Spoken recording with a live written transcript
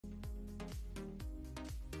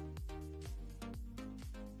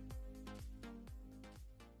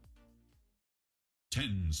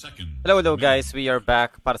10 seconds. Hello guys, we are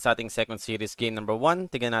back para sa ating second series game number 1.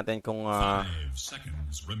 Tignan natin kung 5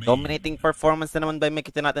 seconds remain. dominating performance na naman ba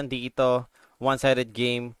makita natin dito, one-sided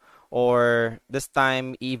game, or this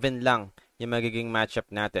time even lang yung magiging matchup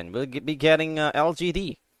natin. We'll be getting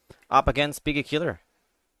LGD up against Piggy Killer.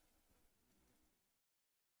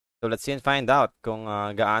 So let's see and find out kung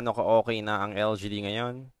gaano ka-okay na ang LGD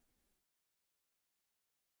ngayon.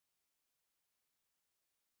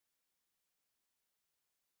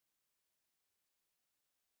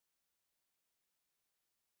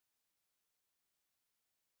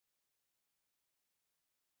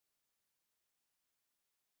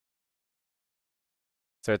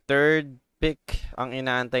 So third pick ang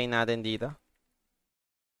inaantay natin dito.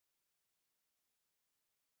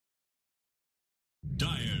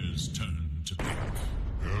 Dyer's turn to pick.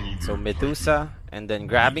 So Medusa and then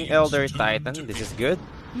grabbing Elder Titan. This is good.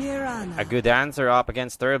 A good answer up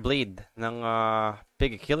against Third Bleed ng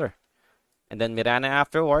Piggy Killer. And then Mirana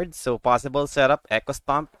afterwards. So possible setup, Echo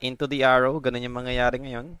Stomp into the arrow. Ganun yung mangyayari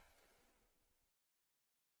ngayon.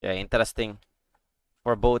 Yeah, interesting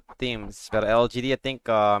for both teams. Pero LGD, I think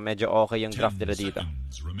medyo okay yung draft nila dito.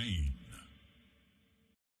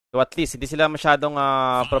 So at least, hindi sila masyadong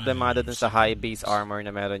problemado dun sa high base armor na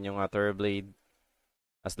meron yung Third Blade.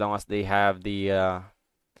 As long as they have the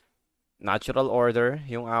natural order,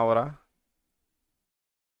 yung aura.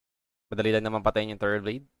 Madali lang naman patayin yung Third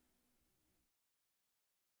Blade.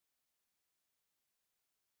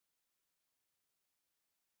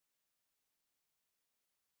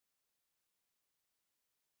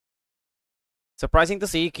 Surprising to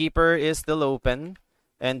see, Keeper is still open.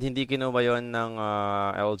 And hindi kinuha yon ng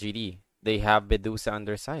LGD. They have Medusa on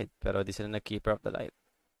their side. Pero di sila nag-Keeper of the Light.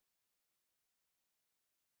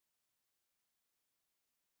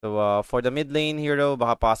 So for the mid lane hero,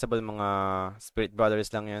 baka possible mga Spirit Brothers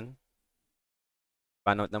lang yan.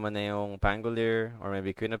 Panout naman na yung Pangolier or maybe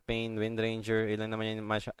Queen of Pain, Wind Ranger. Ilan naman yung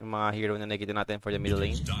mga hero na nakikita natin for the mid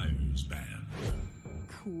lane.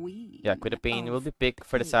 Yeah, Queen of Pain will be picked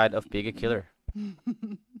for the side of Piggy Killer.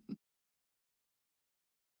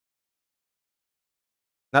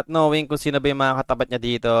 Not knowing kung sino ba yung mga katapat niya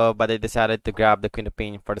dito, but I decided to grab the Queen of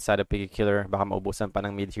Pain for the side of Piggy Killer. Baka maubusan pa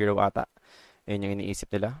ng mid hero ata. Ayun yung iniisip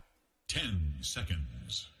nila. 10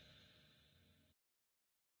 seconds.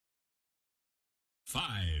 5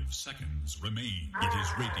 seconds remain. It is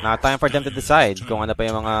Now time for them to decide kung ano pa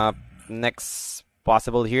yung mga next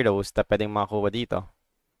possible heroes na pwedeng makakuha dito.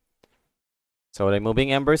 So,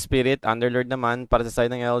 removing Ember Spirit, Underlord naman para sa side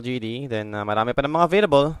ng LGD. Then, marami pa ng mga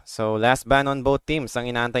available. So, last ban on both teams ang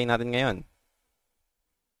inaantay natin ngayon.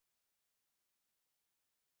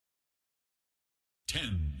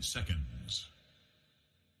 10 seconds.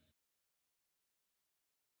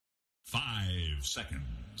 5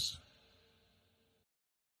 seconds.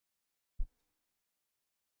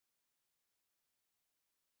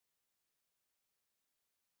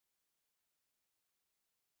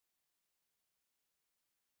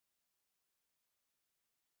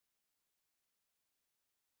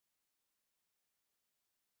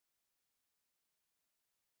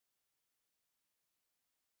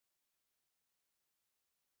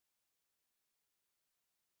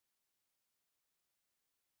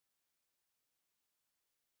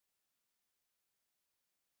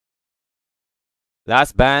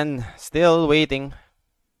 Last ban, still waiting.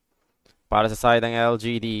 Para sa side ng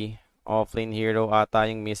LGD, offlane hero ata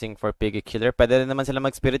yung missing for Piggy Killer. Pwede rin naman sila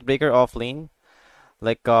mag-Spirit Breaker offlane.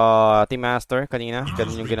 Like Team Master kanina,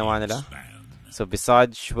 ganun yung ginawa nila. So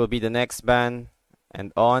Visage will be the next ban.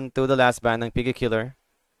 And on to the last ban ng Piggy Killer.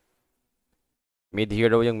 Mid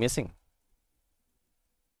hero yung missing.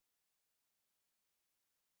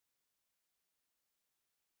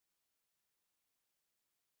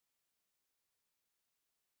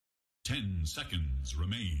 Ten seconds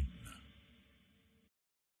remain.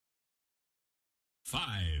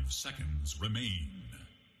 5 seconds remain.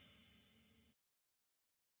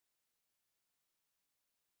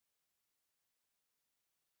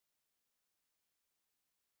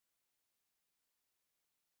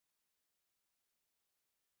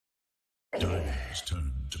 Dyer's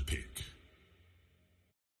turn to pick.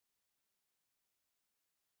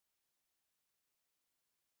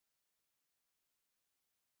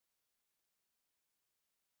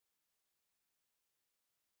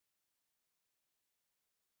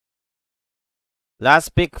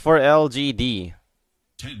 Last pick for LGD.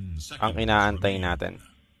 10 seconds ang inaantay remain. natin.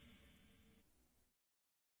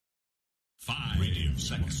 5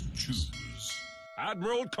 seconds. Choose.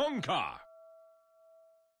 Admiral Kunkka.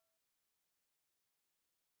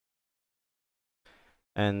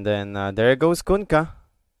 And then there goes Kunkka.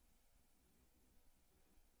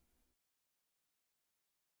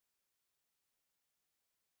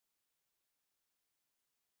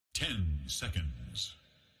 10 seconds.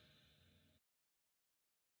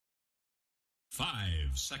 5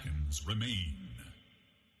 seconds remain.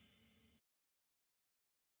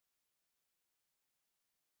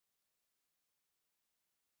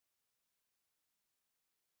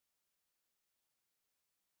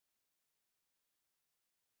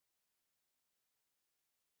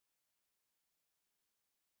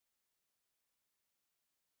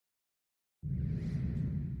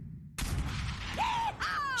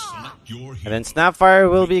 Select your And then Snapfire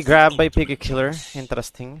will be grabbed by Piggy Killer.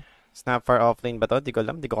 Interesting. Snapfire offlane ba to? Di ko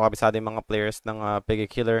alam. Di ko kabisado yung mga players ng Piggy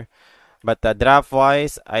Killer. But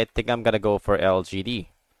draft-wise, I think I'm gonna go for LGD.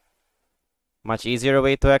 Much easier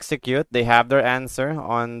way to execute. They have their answer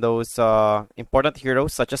on those important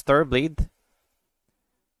heroes such as Thorblade.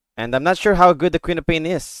 And I'm not sure how good the Queen of Pain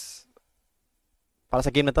is para sa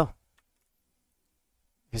game na to.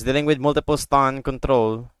 He's dealing with multiple stun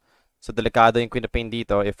control. So delikado yung Queen of Pain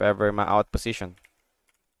dito if ever ma-out position.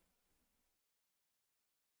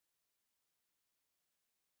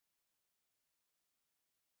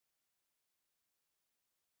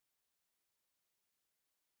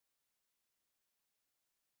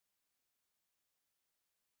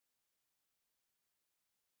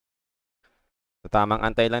 So, tamang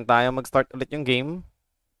antay lang tayo mag-start ulit yung game.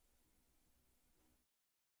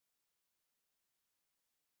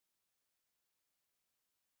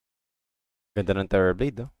 Ganda ng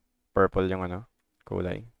Terrorblade, oh. Purple yung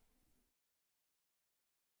kulay.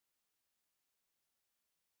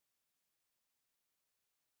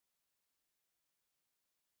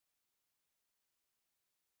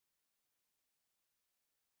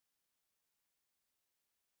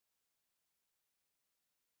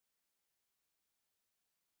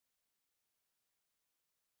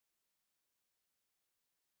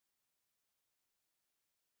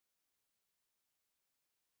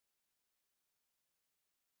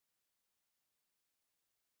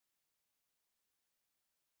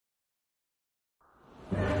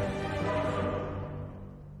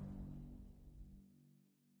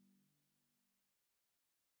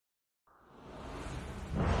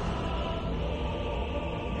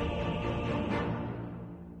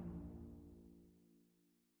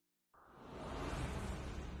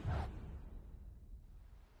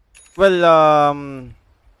 Well,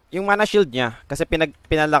 yung mana shield niya, kasi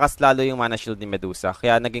pinalakas lalo yung mana shield ni Medusa.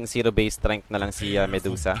 Kaya naging 0 base strength na lang si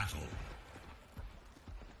Medusa.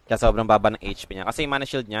 Kaya sobrang baba ng HP niya. Kasi yung mana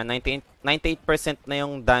shield niya, 98% na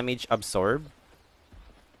yung damage absorb.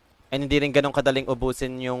 And hindi rin ganun kadaling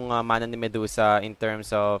ubusin yung mana ni Medusa in terms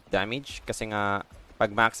of damage. Kasi nga, pag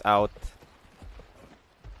max out,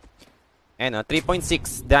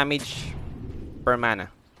 3.6 damage per mana.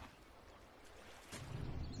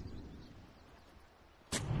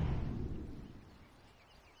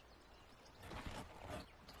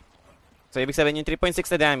 So, ibig sabihin yung 3.6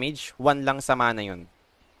 na damage, 1 lang sa mana yun.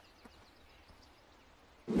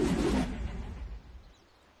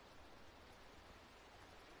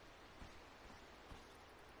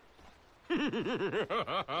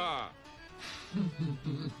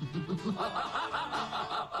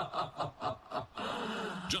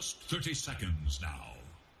 Just 30 seconds now.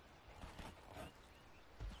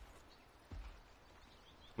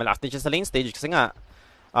 Malakas din siya sa lane stage kasi nga,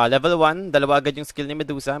 level 1, dalawa agad yung skill ni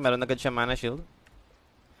Medusa. Meron agad siya mana shield.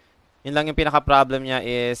 Yun lang yung pinaka-problem niya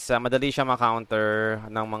is madali siya ma-counter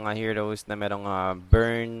ng mga heroes na merong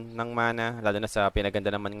burn ng mana. Lalo na sa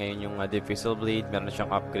pinaganda naman ngayon yung Diffusal Blade. Meron na siyang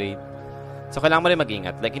upgrade. So, kailangan mo rin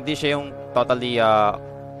mag-ingat. Like, hindi siya yung totally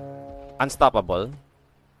unstoppable.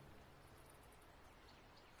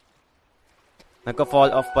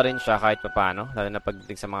 Nagko-fall off pa rin siya kahit paano. Lalo na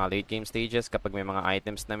pagdating sa mga late game stages kapag may mga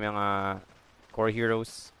items na mga core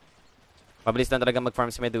heroes. Mabilis lang talaga mag-farm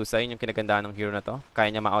si Medusa. Yun yung kinagandaan ng hero na to. Kaya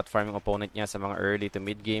niya ma-outfarm yung opponent niya sa mga early to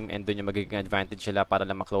mid game and doon yung magiging advantage sila para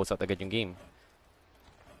lang ma-close out agad yung game.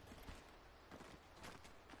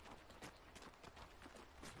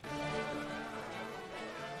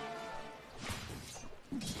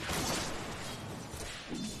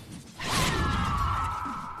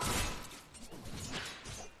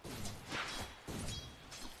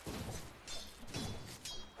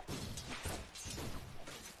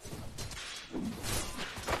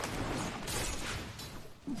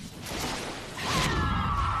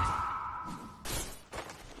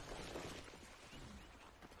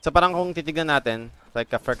 So parang kung titignan natin, like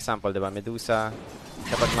for example, 'di ba, Medusa,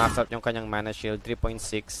 kapag max out yung kanyang mana shield 3.6.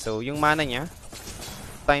 So yung mana niya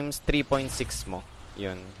times 3.6 mo.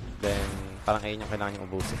 'Yun. Then parang ayun yung kailangan niyong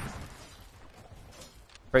ubusin.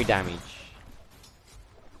 Per damage.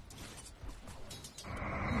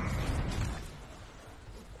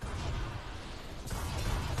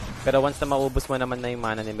 Pero once na maubos mo naman na yung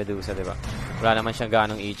mana ni Medusa, di ba? Wala naman siyang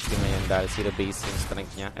ganong HP ngayon dahil 0 base yung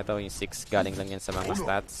strength niya. Ito yung 6, galing lang yan sa mga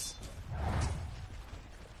stats.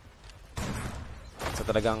 So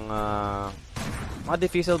talagang mga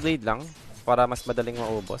diffusal blade lang para mas madaling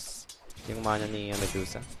maubos yung mana ni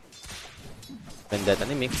Medusa. Vendetta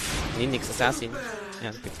ni Mix Assassin.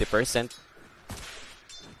 Yan, 50%.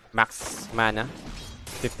 Max mana.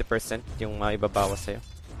 50% yung maibabawas sa'yo.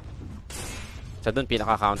 So doon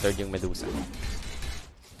pinaka-countered yung Medusa.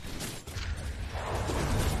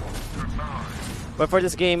 But for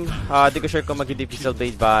this game, di ko sure kung mag-diffusal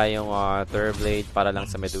blade ba yung Turblade para lang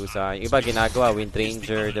sa Medusa. Yung iba ginagawa, Wind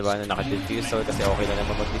Ranger, diba, na naka-diffusal kasi okay lang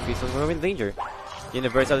naman mag-diffusal for Wind Ranger.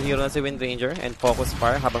 Universal hero na si Wind Ranger and Focus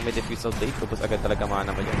Fire habang may diffusal blade, tubos agad talaga mana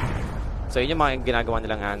mo dyan. So yun yung mga ginagawa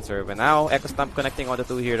nilang answer. But now, Echo Stomp connecting all the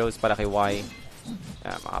two heroes para kay Y.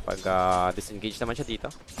 Makapag-disengage naman siya dito.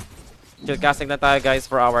 Chill casting na tayo guys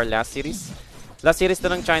for our last series. Last series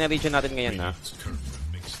na ng China region natin ngayon ha.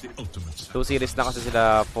 2 series na kasi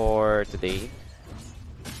sila for today.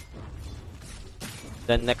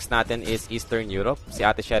 Then next natin is Eastern Europe. Si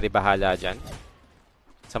Ate Sherry bahala dyan.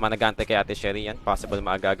 Sa mga nag-aantay kay Ate Sherry yan, possible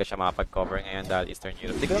maaga siya makapag-cover ngayon dahil Eastern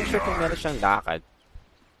Europe. Hindi ko lang sure kung meron siyang lakad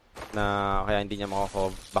na kaya hindi niya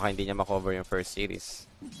makakover, baka hindi niya makover yung first series.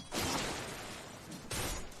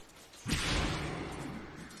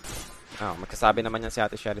 Magkasabi naman yan si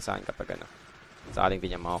Ate Sherry sa akin kapag sakaling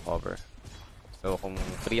hindi niya makakover. So kung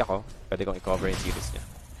free ako, pwede kong i-cover yung series niya.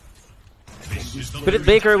 Spirit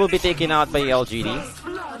Breaker will be taken out by LGD.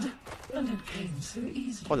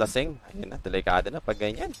 Lasing. Ayun na, delikado na pag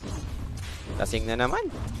ganyan. Lasing na naman.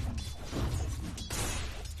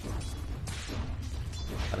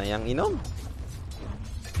 Ano yung inom?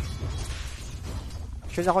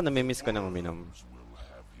 Sure ako namimiss ko ng uminom.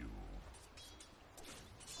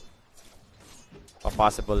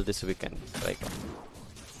 Possible this weekend. Try ko.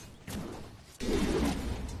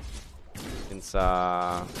 Since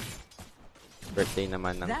birthday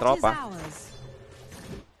naman ng tropa.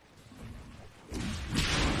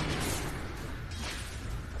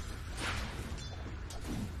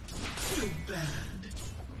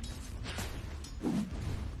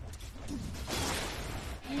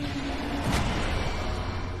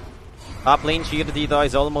 Top lane Shiro dito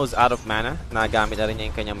is almost out of mana. Nagamit na rin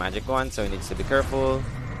niya yung kanyang magic wand, so he needs to be careful.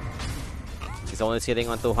 He's only sitting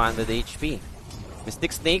on 200 HP.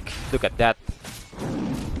 Mystic Snake, look at that.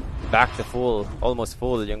 Back to full, almost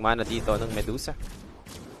full yung mana dito ng Medusa.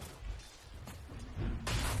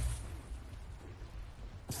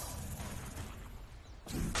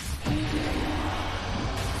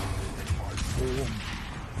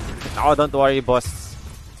 Oh, don't worry boss.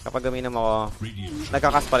 Kapag gaminom ako,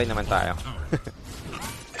 nagkakas pa rin naman tayo.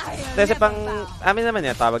 Kasi amin naman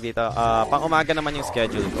yan, tawag dito, pang umaga naman yung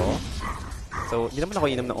schedule ko. So, hindi naman ako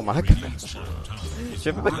inom ng umaga.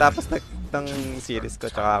 Siyempre, pagtapos ng series ko,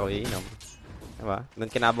 tsaka ako inom. Diba? Doon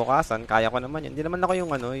kinabukasan, kaya ko naman yun. Hindi naman ako yung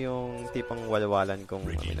yung tipong walwalan kong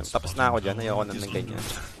uminom. Tapos na ako dyan, ayoko na ng ganyan.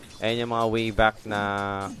 Ayun yung mga way back na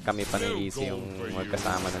kami pa ni Easy yung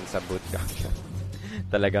magkasama nun sa bootcamp.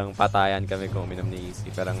 Talagang patayan kami kung uminom ni Easy.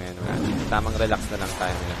 Pero ngayon, tamang relax na lang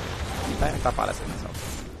tayo nila. Hindi tayo nagpapala sa myself.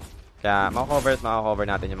 Kaya makakover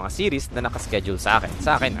natin yung mga series na nakaschedule sa akin.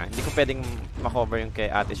 Sa akin ha, hindi ko pwedeng makover yung kay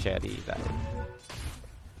Ate Sherry dahil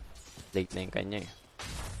late na yung kanya eh.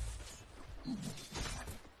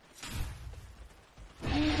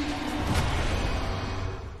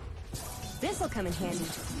 This'll come in handy.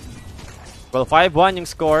 Well, 5-1 yung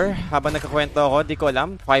score. Habang nagkakwento ako, di ko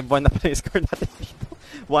alam. 5-1 na pala yung score natin dito.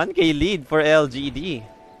 1K lead for LGD.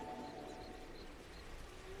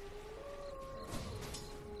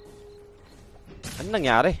 Ano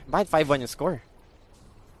nangyari? Bakit 5-1 yung score?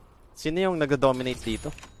 Sino yung nag-dominate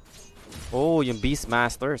dito? Oh, yung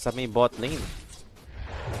Beastmaster sa may bot lane.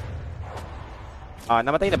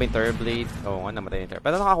 Namatay na ba yung Turblade? Oo nga, namatay yung Turblade.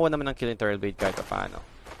 Pero nakakuha naman ng kill yung Turblade kahit pa paano.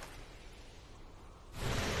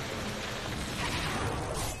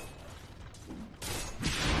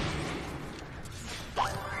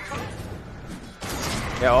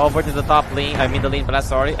 Yeah, over to the top lane. I mean the lane pala,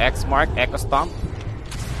 sorry. X-Mark, Echo Stomp.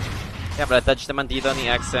 Yeah, but touch naman dito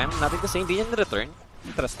ni XM. Nothing to say, hindi niya na-return.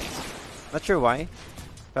 Interesting. Not sure why.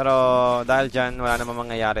 Pero dahil dyan, wala namang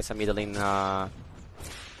mangyayari sa middle lane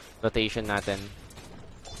rotation natin.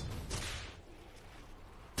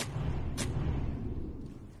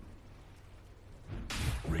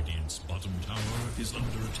 Radiant's bottom tower is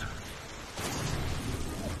under attack.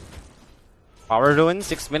 Power rune,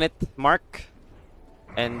 6-minute mark.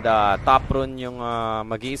 And top rune yung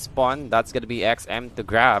mag-i-spawn. That's gonna be XM to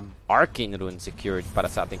grab. Arcane rune secured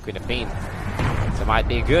para sa ating Queen of Pain. So might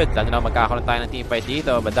be good. Lalo na magkakaroon tayo ng teamfight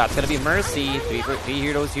dito. But that's gonna be Mercy. Three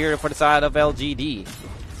heroes here for the side of LGD.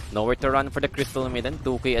 Nowhere to run for the Crystal Maiden.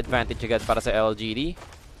 2k advantage agad para sa LGD.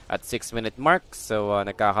 At 6-minute mark. So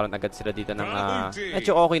nagkakaroon agad sila dito ng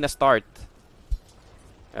medyo okay na start.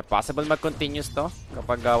 Possible mag-continuous to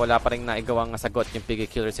kapag wala pa rin naigawang sagot yung Piggy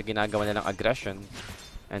Killer sa ginagawa nilang aggression.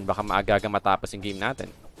 And baka maaga matapos yung game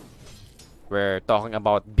natin. We're talking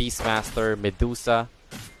about Beastmaster, Medusa.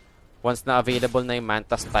 Once na available na yung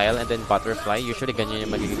Manta style and then Butterfly, usually ganyan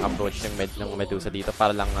yung magiging approach ng Medusa dito para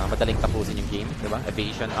lang madaling tapusin yung game, diba?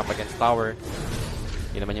 Evasion up against tower.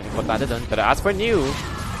 Yun naman yung importante doon. Pero as for New,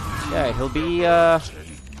 yeah, he'll be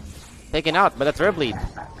taken out by the Turblade.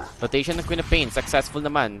 Rotation ng Queen of Pain, successful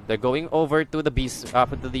naman. They're going over to the Beast,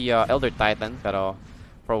 to the Elder Titan, pero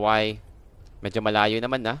for Y, medyo malayo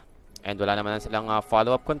naman na. And wala naman silang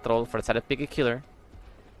follow-up control for the side of Piggy Killer.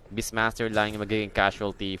 Beastmaster lang yung magiging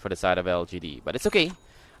casualty for the side of LGD. But it's okay.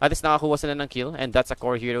 At least nakakuha sila ng kill and that's a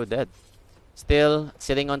core hero dead. Still,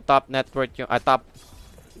 sitting on top network yung top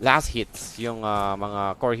last hits yung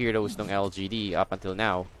mga core heroes ng LGD up until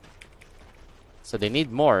now. So they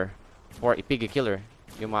need more for a Piggy Killer.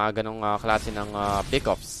 Yung mga ganong klase ng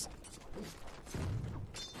pickoffs.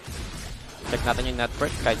 Check natin yung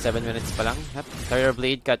network kahit 7 minutes pa lang.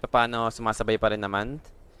 Blade kahit paano sumasabay pa rin naman.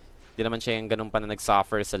 Di naman siya yung ganun pa na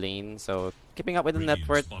nag-suffer sa lane. So, keeping up with the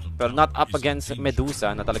network. Pero not up against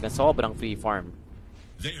Medusa na talagang sobrang free farm.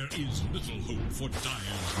 There is little hope for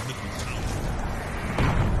Dire's middle tower.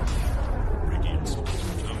 Radiant's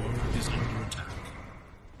bottom tower is under attack.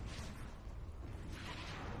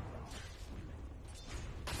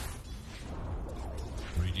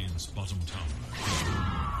 Radiant's bottom tower is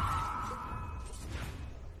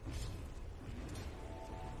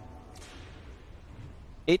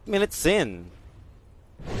 8 minutes in.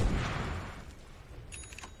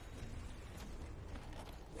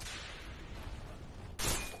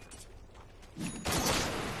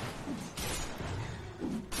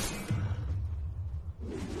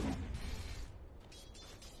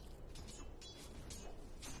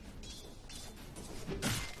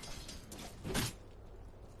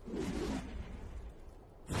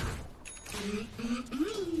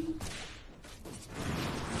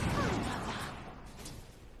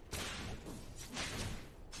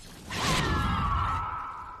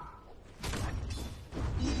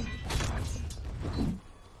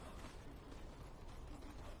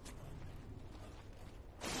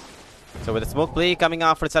 So with the smoke play coming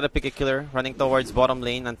out for the side of Piggy Killer, running towards bottom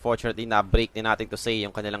lane. Unfortunately, na-break din natin to say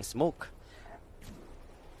yung kanilang smoke.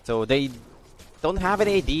 So they don't have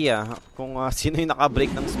any idea kung sino yung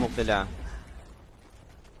naka-break ng smoke nila.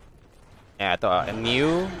 Yeah, ito,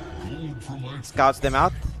 New scouts them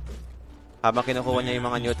out. Habang kinukuha niya yung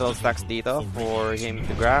mga neutral stacks dito for him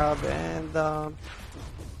to grab. And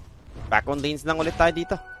back on lanes lang ulit tayo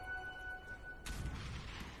dito.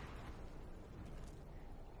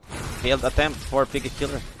 Failed attempt for Piggy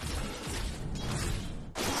Killer.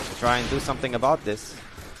 Try and do something about this.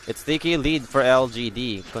 It's 3k lead for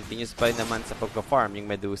LGD. Continues pa rin naman sa pagka-farm yung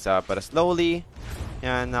Medusa. Pero slowly,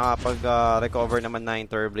 yan, nakapag-recover naman na yung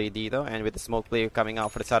Turblade dito. And with the smoke play coming out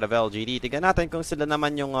for the side of LGD, tignan natin kung sila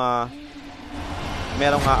naman yung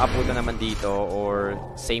merong abutan naman dito or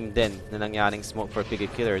same din na nangyaring smoke for Piggy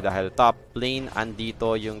Killer. Dahil top lane,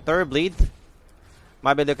 andito yung Turblade.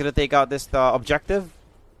 Might be looking to take out this objective.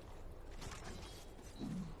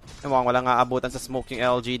 Mukhang walang abutan sa smoke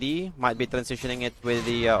yung LGD. Might be transitioning it with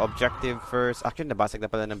the objective first. Actually, nabasag na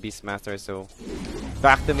pala ng Beastmaster. So,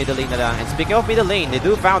 back to middle lane na lang. And speaking of middle lane, they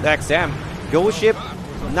do found XM. Ghost Ship,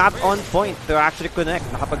 not on point to actually connect.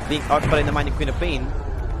 Nakapag-blink out pa rin naman yung Queen of Pain.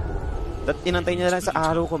 That inantay niya lang sa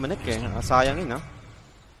araw ko manik eh. Sayang yun, ha?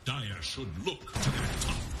 Dire should look to their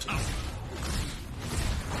top tower.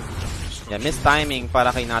 Yeah, missed timing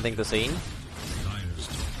para kay nating Tosain. Dire's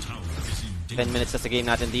top tower is in 10 minutes na sa game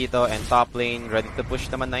natin dito. And top lane, ready to push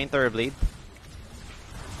naman na yung Turblade.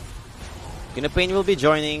 Queen of Pain will be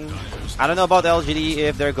joining. I don't know about LGD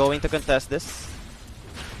if they're going to contest this.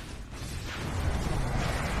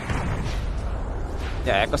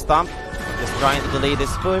 Yeah, Echo Stomp. Just trying to delay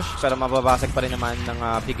this push. Pero mababasag pa rin naman ng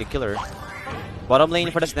Piggy Killer. Bottom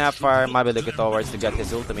lane for the Snapfire. Mabilis towards to get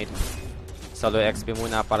his ultimate. Solo XP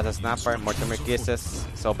muna para sa Snapfire. Mortimer Kisses.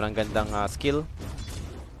 Sobrang gandang skill.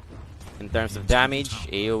 In terms of damage,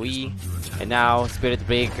 AoE, and now Spirit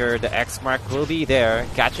Breaker, the X mark will be there,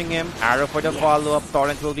 catching him. Arrow for the follow-up,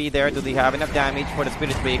 Torrent will be there. Do they have enough damage for the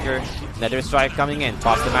Spirit Breaker? Nether Strike coming in,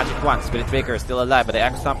 pops the magic one. Spirit Breaker is still alive, but the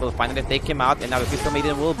X Stomp will finally take him out, and now the Crystal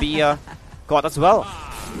Maiden will be caught as well.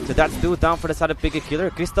 So that's 2 down for the side of Piggy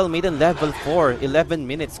Killer. Crystal Maiden level 4, 11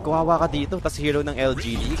 minutes. Kuhawa ka dito. Tapos hero ng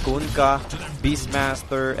LGD, Kunka,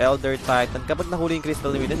 Beastmaster, Elder Titan. Kapag nahuli yung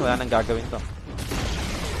Crystal Maiden, wala nang gagawin to.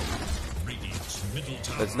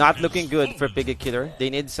 So it's not looking good for Piggy Killer.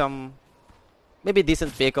 They need some, maybe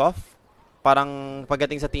decent pick-off. Parang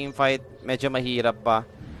pagdating sa team fight, medyo mahirap pa.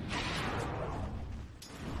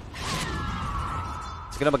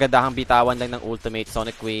 Siguro magandahang bitawan lang ng ultimate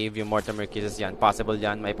Sonic Wave, yung Mortimer Kisses yan. Possible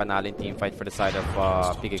yan, may panalin team fight for the side of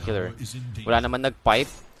Piggy Killer. Wala naman nag-pipe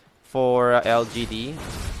for LGD.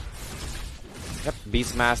 Yep,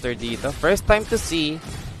 Beastmaster dito. First time to see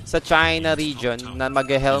sa China region na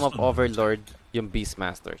mag-Helm of Overlord yung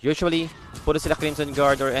Beastmaster. Usually, puro sila Crimson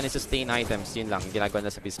Guard or any sustain items. Yun lang, ginagawa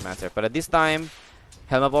na sa Beastmaster. Pero this time,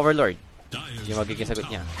 Helm of Overlord. Yung magiging sagot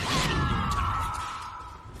niya.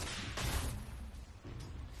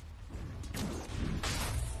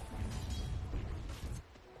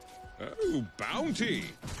 Oh, bounty!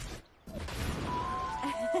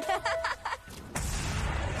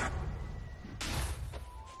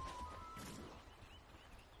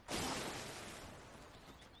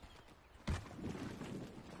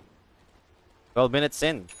 12 minutes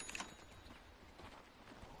in.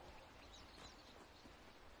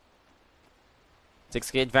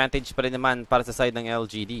 $6K advantage pa rin naman para sa side ng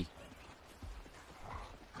LGD.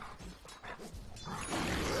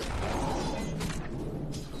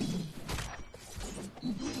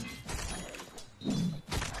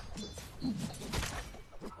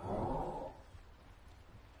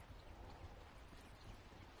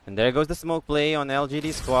 And there goes the smoke play on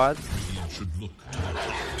LGD squad. Should look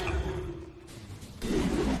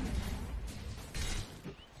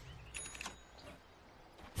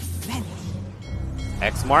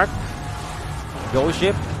X-Mark. Go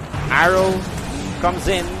ship. Arrow comes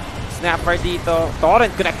in. Snapfire dito. Torrent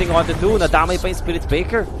connecting on the 2. Nadamay pa yung Spirit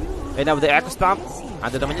Baker. And now with the Echo Stomp.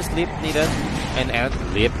 Ando naman yung sleep needed. And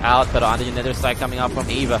leap out. Pero ando yung Nether Strike coming out from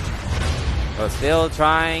Eva. So still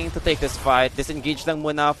trying to take this fight. Disengage lang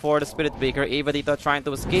muna for the Spirit Baker. Eva dito trying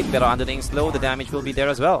to escape. Pero ando na yung slow. The damage will be there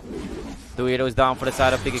as well. 2 heroes down for the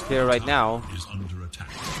side of Piggy Clear right now. is under attack.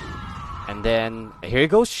 And then here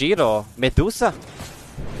goes Shiro. Medusa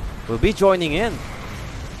will be joining in.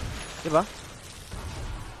 Diba?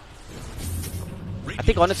 I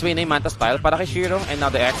think on its way na yung Manta style para kay Shiro. And now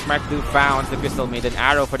the X-Mark 2 found the Crystal Maiden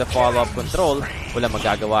arrow for the follow-up control. Wala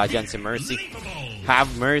magagawa dyan si Mercy. Have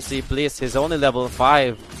Mercy, please. He's only level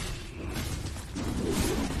 5.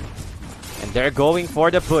 And they're going for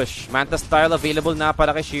the push. Manta style available na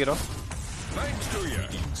para kay Shiro. Thanks to you.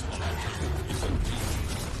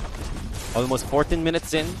 Almost 14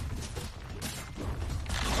 minutes in.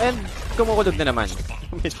 And kumukulog na naman.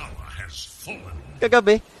 Tower has fallen.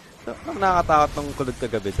 Kagabi. Ang nakakatakot ng kulog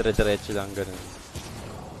kagabi. Dire-diretso lang ganun.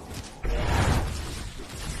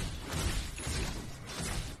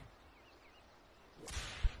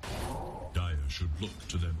 Dire should look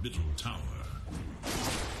to their middle tower.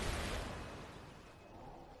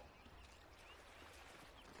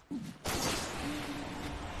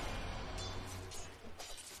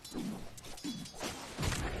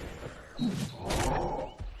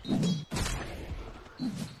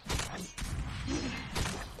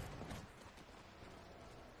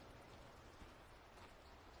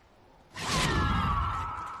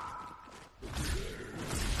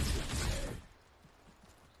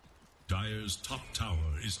 Dire's top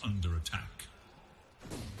tower is under attack.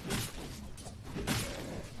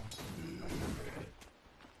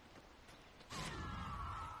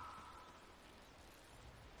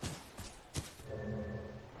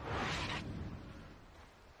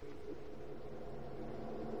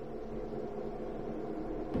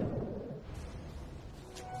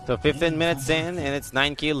 So 15 minutes in and it's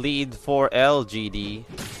 9K lead for LGD.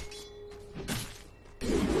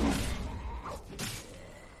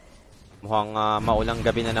 Mukhang maulang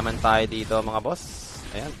gabi na naman tayo dito mga boss.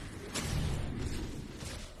 Ayan.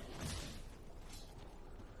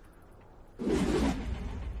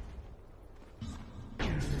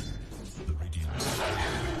 The Radiance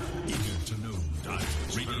eager to know Dire.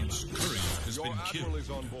 Radiance courier has Your been admiral killed. is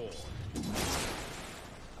on board.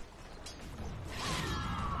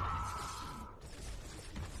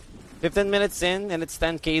 $15 minutes in and it's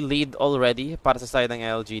 10K lead already para sa side ng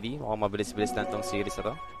LGD. Mukhang mabilis-bilis lang tong series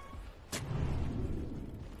na to.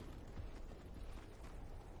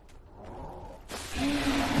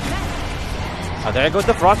 There goes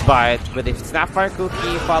the Frostbite with the Snapfire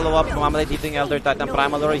Cookie follow-up. Mamamalay dito yung Elder Titan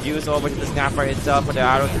Primal Aura use over to the Snapfire itself for the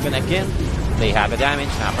arrow to connect in. They have the damage.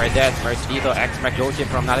 Snapper dead. Mercy dito. X-Mac Ghost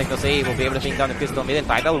from Nothing to Say. Will be able to ping down the pistol mid and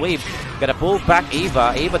Tidal Wave. Gonna pull back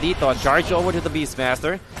Ava. Ava dito. Charge over to the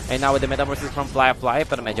Beastmaster. And now with the Metamorphosis from Firefly.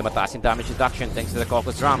 Pero medyo mataas yung damage reduction thanks to the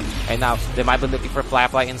Cocos Drum. And now they might be looking for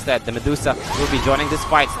Firefly instead. The Medusa will be joining this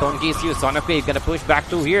fight. Stone Gaze used. Son of Fate gonna push back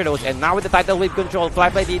 2 heroes. And now with the Tidal Wave control.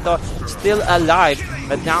 Firefly dito still alive.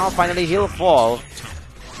 But now finally he'll fall.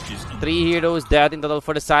 3 heroes dead in total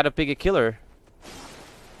for the side of Piggy Killer.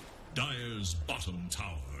 Dire's bottom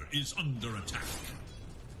tower is under attack.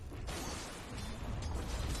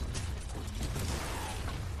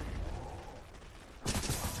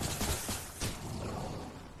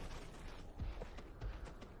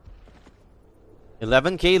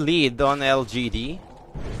 $11K lead on LGD.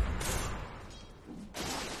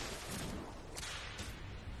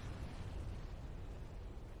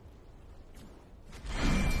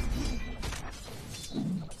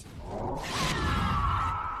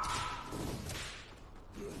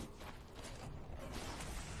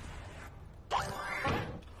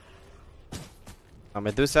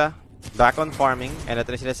 Medusa, back on farming. And ito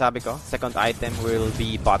na sinasabi ko, second item will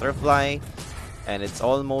be Butterfly. And it's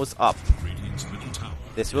almost up.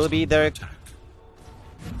 This will be their...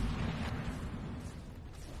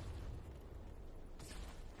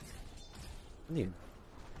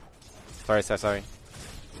 Sorry.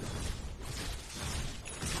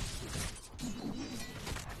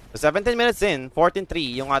 So 17 minutes in,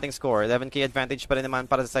 14-3 yung ating score. 11K advantage pa rin naman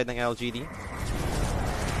para sa side ng LGD.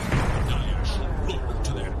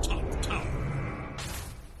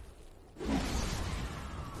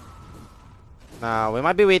 Now, we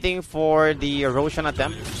might be waiting for the erosion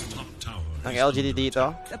attempt ng LGD dito.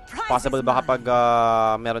 Possible ba kapag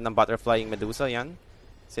meron ng Butterfly yung Medusa yan?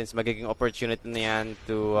 Since magiging opportunity na yan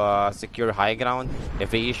to secure high ground,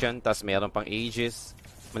 evasion, tas meron pang Aegis.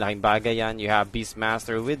 Malaking bagay yan. You have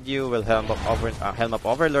Beastmaster with you, will Helm of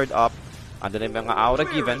Overlord up. Ando na yung mga aura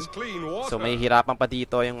given. So may hirapan pa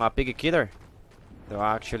dito yung Piggy Killer to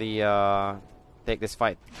actually take this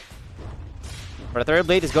fight. But the third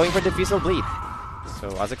blade is going for Diffusal Blade. So,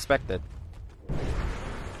 as expected.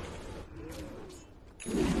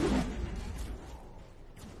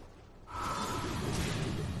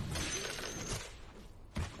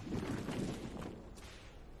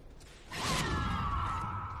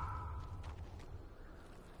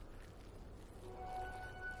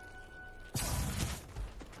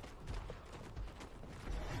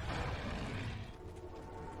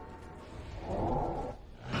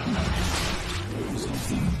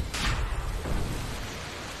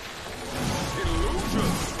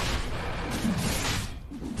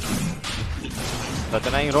 So, ito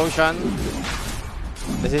na yung Roshan.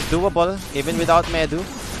 This is doable, even without Medu.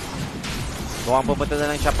 Mukhang pupunta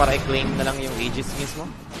na lang siya para i-claim na lang yung Aegis mismo.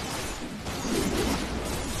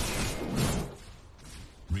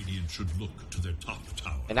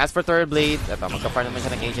 And as for third blade, ito, magka-farm naman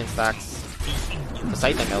siya ng Ancient Stacks sa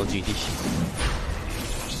side ng LGD.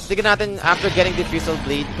 Tignan natin, after getting Diffusal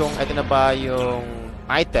Blade, kung ito na ba yung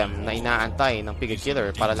item na inaantay ng Piggy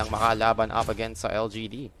Killer para lang makalaban up against sa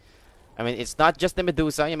LGD. I mean, it's not just the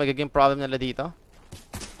Medusa yung magiging problem nila dito.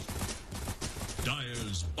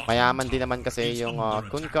 Mayaman din naman kasi yung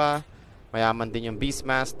Kunkka. Mayaman din yung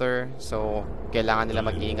Beastmaster. So, kailangan nila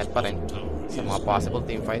mag-iingat pa rin sa mga possible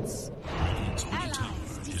team fights.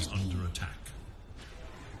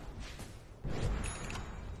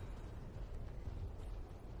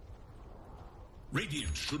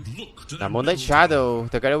 Na Moonlight Shadow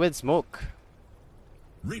together with Smoke.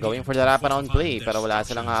 Going for the wraparound play, pero wala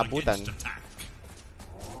silang aabutan.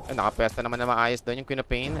 Nakapesta naman na maayos doon yung Queen of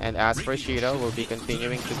Pain. And as for Shiro, will be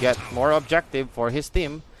continuing to get more objective for his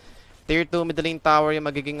team. Tier 2 middle lane tower yung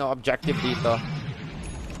magiging objective dito.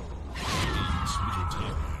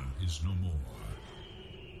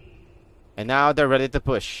 And now they're ready to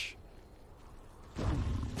push.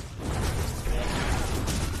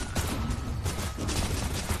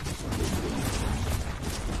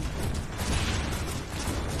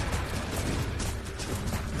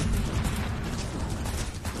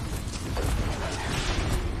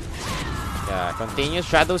 Yeah, continuous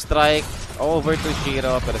Shadow Strike over to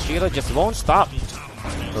Shiro, but Shiro just won't stop.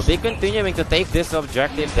 Will be continuing to take this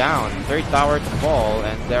objective down. Third tower to fall,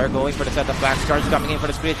 and they're going for the set of flash charge coming in for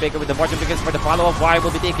the Spirit Breaker with the Vortex because for the follow-up. Y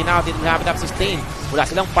will be taken out. Didn't have enough sustain. Wala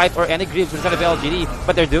silang fight or any grips inside of LGD,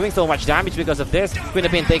 but they're doing so much damage because of this. Queen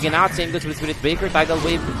have been taken out. Same goes with Spirit Breaker. Tidal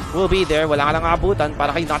Wave will be there. Wala lang abutan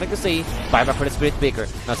para kay Nothing to Say. Buyback for the Spirit Breaker.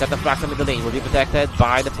 Now set of flash in the lane will be protected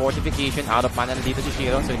by the fortification. Out of mana dito to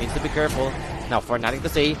Shiro, so he needs to be careful. Now for Nothing to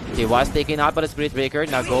Say, he was taken out by the Spirit Breaker.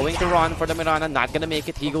 Now going to run for the Mirana. Not gonna make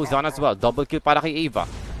it. He goes down as well. Double kill para kay Ava.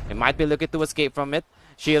 They might be looking to escape from it.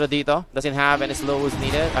 Shiro dito doesn't have any slows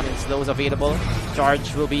needed. Slows available. Charge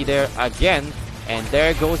will be there again. And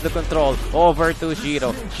there goes the control over to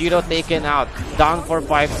Shiro. Shiro taken out. Down for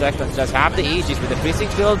 5 seconds. Just have the Aegis with the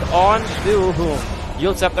freezing field on to whom?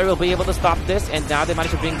 Yule Scepter will be able to stop this. And now they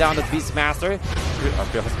manage to bring down the Beastmaster.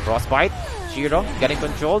 Frostbite. Shiro getting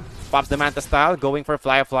controlled. Pops the Manta style. Going for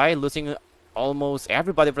Fly. Losing almost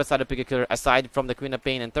everybody for the side of Piggy Killer aside from the Queen of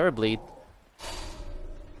Pain and Turblade.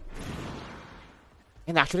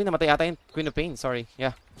 And actually, namatay ata yung Queen of Pain. Sorry.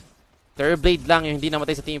 Yeah. Turblade lang yung hindi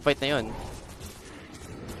namatay sa teamfight na yun.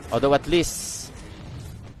 Although at least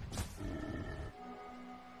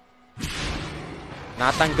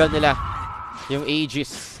natanggal nila yung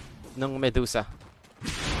Aegis ng Medusa.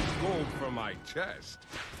 Gold for my chest.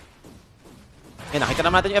 Nakita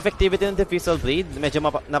naman natin yung effectivity ng Diffusal Blade. Medyo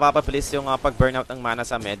napapabilis yung pag-burnout ng mana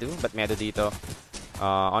sa Medu. But Medu dito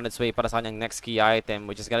on its way para sa kanyang next key item,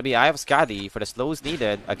 which is gonna be Eye of Skadi for the slows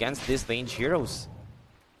needed against these range heroes.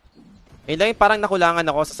 Lang parang nakulangan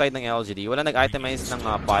ako sa side ng LGD. Wala nag-itemize ng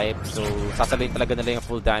pipe. So, sasabihin talaga nila yung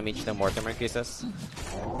full damage ng Mortimer Kisses.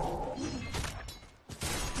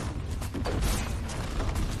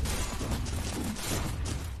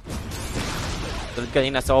 Tulad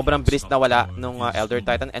kanina, sobrang bilis na wala nung Elder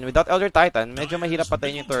Titan. And without Elder Titan, medyo mahirap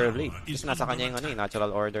patayin yung Turblade. Kasi nasa kanya yung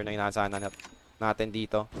natural order na inaasahan natin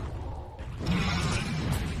dito.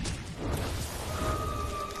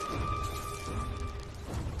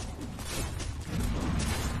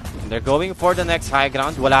 They're going for the next high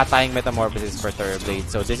ground. Wala tayong Metamorphosis for Turblade.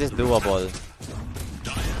 So this is doable.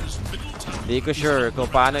 Di ko sure kung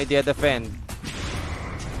paano i-defend.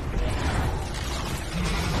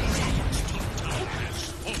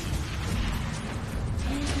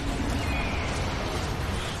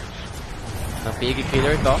 Ng Piggy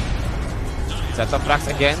Killer to. Set of frags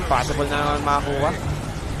again. Possible na naman makakuha.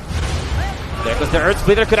 There goes the Earth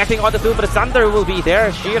Splitter connecting on the two, but the Thunder will be there.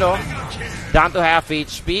 Shiro down to half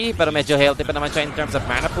HP, pero medyo healthy pa naman siya in terms of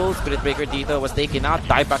mana pool. Spirit Breaker dito was taken out.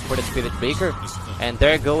 Die back for the Spirit Breaker. And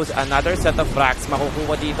there goes another set of frags.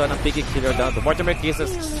 Makukuha dito ng Piggy Killer down. The Mortimer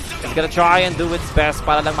Kisses is gonna try and do its best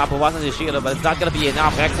para lang mapawasan si Shiro, but it's not gonna be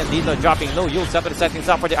enough. Hexen dito dropping low. Yule Scepter setting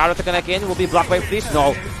up for the arrow to connect in. Will be blocked by Fleece.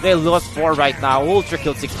 No, they lost 4 right now. Ultra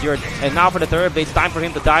kill secured. And now for the Turblade, time for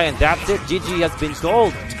him to die, and that's it. GG has been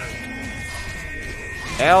called.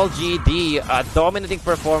 LGD, a dominating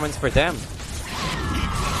performance for them.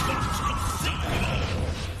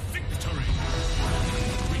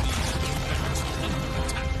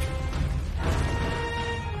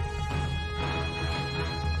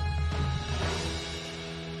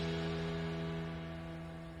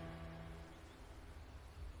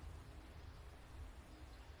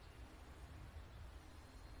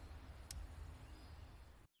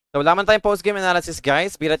 So, wala man tayong post-game analysis,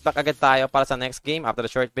 guys. Be right back agad tayo para sa next game after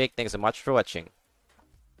the short break. Thanks so much for watching.